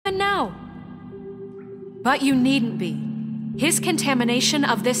But you needn't be. His contamination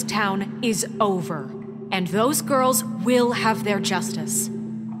of this town is over, and those girls will have their justice.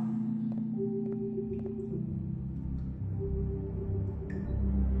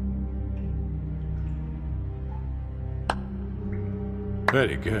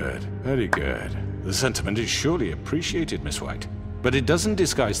 Very good, very good. The sentiment is surely appreciated, Miss White. But it doesn't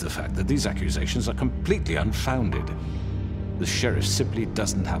disguise the fact that these accusations are completely unfounded. The sheriff simply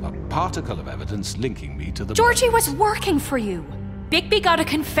doesn't have a particle of evidence linking me to the Georgie murders. was working for you. Bigby got a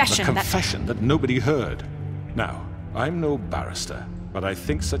confession that nobody heard. Now, I'm no barrister, but I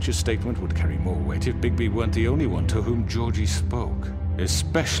think such a statement would carry more weight if Bigby weren't the only one to whom Georgie spoke.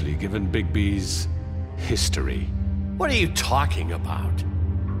 Especially given Bigby's history. What are you talking about?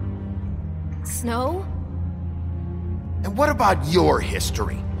 Snow? And what about your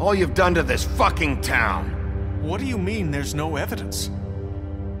history? All you've done to this fucking town? What do you mean there's no evidence?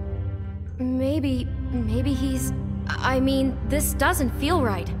 Maybe he's... I mean, this doesn't feel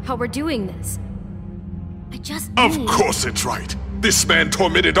right, how we're doing this. I just Of course it's right. This man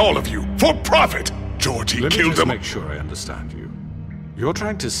tormented all of you, for profit! Georgie Let me killed just them. make sure I understand you. You're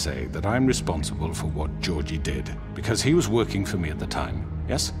trying to say that I'm responsible for what Georgie did, because he was working for me at the time,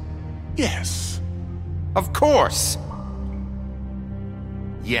 yes? Yes. Of course!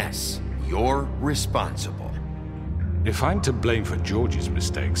 Yes, you're responsible. If I'm to blame for Georgie's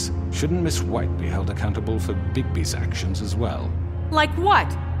mistakes, shouldn't Miss White be held accountable for Bigby's actions as well? Like what?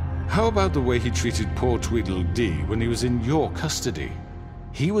 How about the way he treated poor Tweedledee when he was in your custody?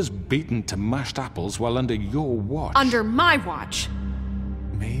 He was beaten to mashed apples while under your watch. Under my watch.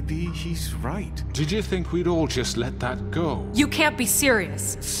 Maybe he's right. Did you think we'd all just let that go? You can't be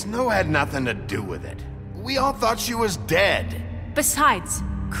serious. Snow had nothing to do with it. We all thought she was dead. Besides,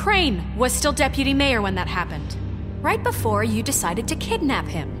 Crane was still deputy mayor when that happened. Right before you decided to kidnap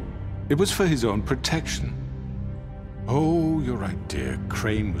him. It was for his own protection. Oh, you're right, dear.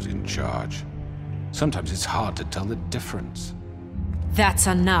 Crane was in charge. Sometimes it's hard to tell the difference. That's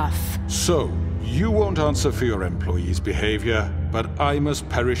enough. So, you won't answer for your employees' behavior, but I must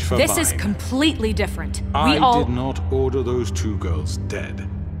perish for mine. This is completely different. I did not order those two girls dead.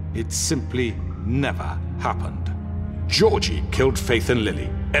 It simply never happened. Georgie killed Faith and Lily.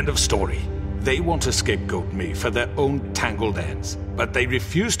 End of story. They want to scapegoat me for their own tangled ends, but they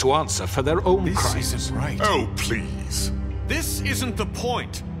refuse to answer for their own crimes. This isn't right. Oh, please. This isn't the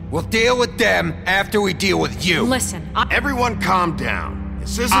point. We'll deal with them after we deal with you. Listen, Everyone calm down.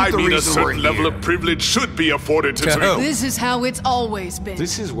 This isn't I the mean, a reason we're certain level here. of privilege should be afforded to... This is how it's always been.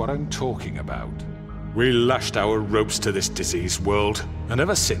 This is what I'm talking about. We lashed our ropes to this diseased world, and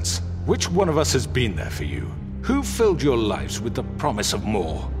ever since, which one of us has been there for you? Who filled your lives with the promise of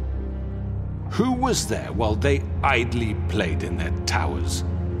more? Who was there while they idly played in their towers,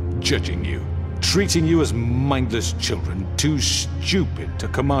 judging you, treating you as mindless children, too stupid to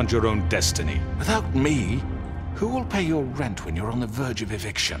command your own destiny? Without me, who will pay your rent when you're on the verge of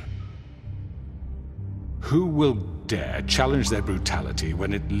eviction? Who will dare challenge their brutality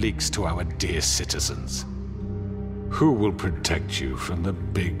when it leaks to our dear citizens? Who will protect you from the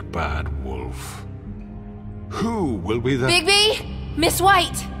big bad wolf? Who will be the... Bigby! Miss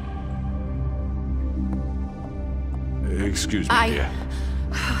White! Excuse me, dear.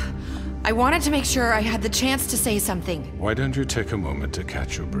 I wanted to make sure I had the chance to say something. Why don't you take a moment to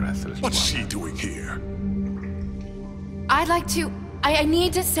catch your breath, little What's one? she doing here? I'd like to... I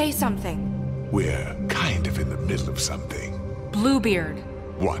need to say something. We're kind of in the middle of something. Bluebeard.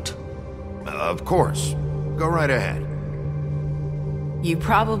 What? Of course. Go right ahead. You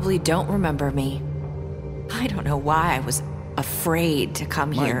probably don't remember me. I don't know why I was afraid to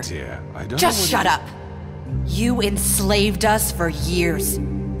come My here. dear, I don't Just know shut up! You enslaved us for years.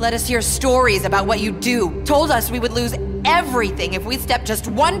 Let us hear stories about what you do. Told us we would lose everything if we stepped just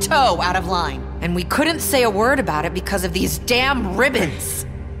one toe out of line. And we couldn't say a word about it because of these damn ribbons.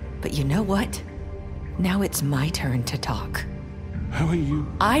 But you know what? Now it's my turn to talk. How are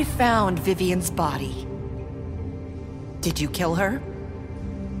you? I found Vivian's body. Did you kill her?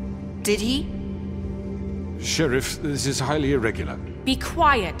 Did he? Sheriff, this is highly irregular. Be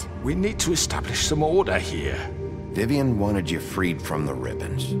quiet. We need to establish some order here. Vivian wanted you freed from the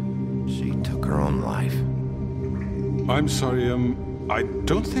ribbons. She took her own life. I'm sorry, I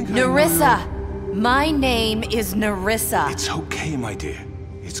don't think I know Nerissa! My name is Nerissa. It's okay, my dear.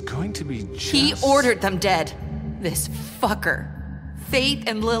 It's going to be just... He ordered them dead. This fucker. Faith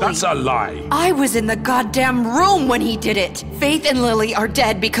and Lily. That's a lie! I was in the goddamn room when he did it. Faith and Lily are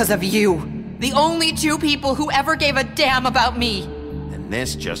dead because of you. The only two people who ever gave a damn about me. And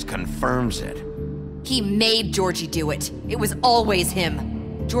this just confirms it. He made Georgie do it. It was always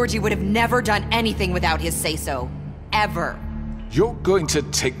him. Georgie would have never done anything without his say-so. Ever. You're going to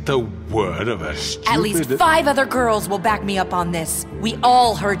take the word of a stupid... At least 5 other girls will back me up on this. We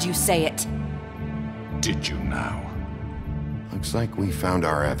all heard you say it. Did you now? Looks like we found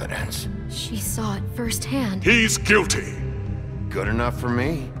our evidence. She saw it firsthand. He's guilty. Good enough for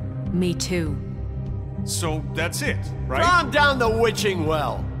me. Me too. So that's it, right? Calm down the witching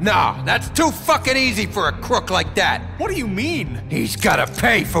well. Nah, that's too fucking easy for a crook like that. What do you mean? He's gotta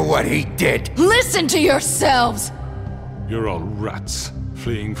pay for what he did. Listen to yourselves! You're all rats,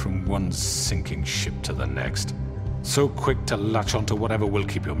 fleeing from one sinking ship to the next. So quick to latch onto whatever will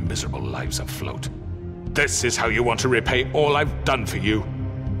keep your miserable lives afloat. This is how you want to repay all I've done for you?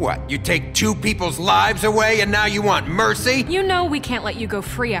 What, you take 2 people's lives away and now you want mercy? You know we can't let you go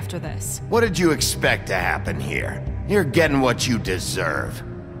free after this. What did you expect to happen here? You're getting what you deserve.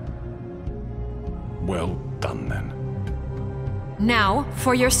 Well done, then. Now,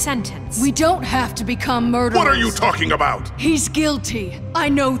 for your sentence. We don't have to become murderers. What are you talking about? He's guilty. I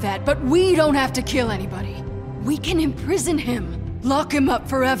know that, but we don't have to kill anybody. We can imprison him. Lock him up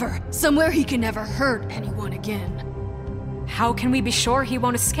forever. Somewhere he can never hurt anyone again. How can we be sure he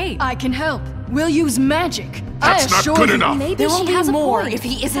won't escape? I can help. We'll use magic. That's I not assure good you. enough. Maybe There she will be has a more point. if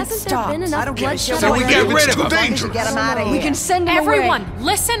he isn't Hasn't stopped. there been enough I don't care. bloodshed So we already? get rid It's of too him. dangerous. Get him out of here. We can send him Everyone, away.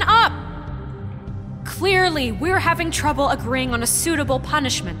 listen up! Clearly, we're having trouble agreeing on a suitable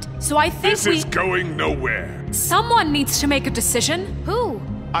punishment. So I think This is going nowhere. someone needs to make a decision. Who?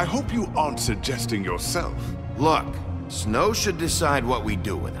 I hope you aren't suggesting yourself. Look, Snow should decide what we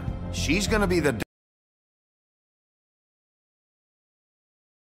do with him. She's gonna be the...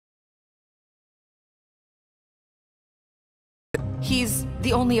 He's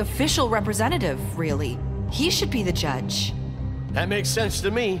the only official representative, really. He should be the judge. That makes sense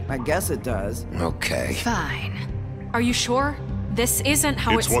to me. I guess it does. Okay. Fine. Are you sure? This isn't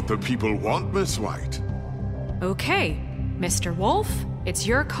how It's what the people want, Miss White. Okay, Mr. Wolf, it's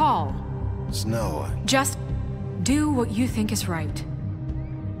your call. Snow, Just do what you think is right.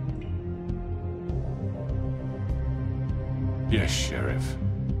 Yes, Sheriff.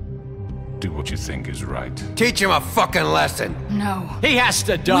 Do what you think is right. Teach him a fucking lesson. No. He has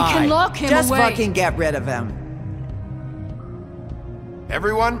to die. We can lock him Just away. fucking get rid of him.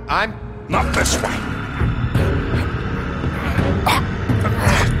 everyone, I'm... Not this way.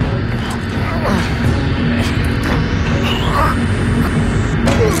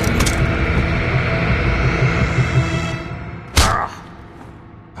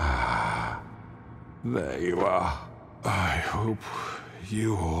 There you are. I hope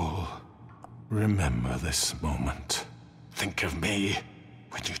you all remember this moment. Think of me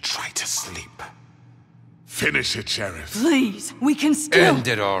when you try to sleep. Finish it, Sheriff. Please, we can still... End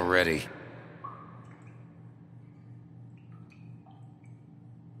it already.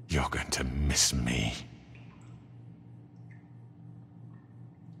 You're going to miss me.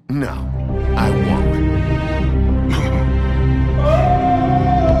 No, I won't.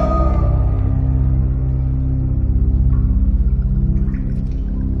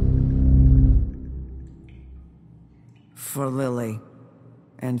 For Lily.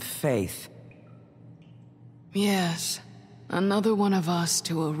 And Faith. Yes. Another one of us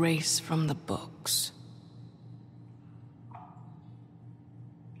to erase from the books.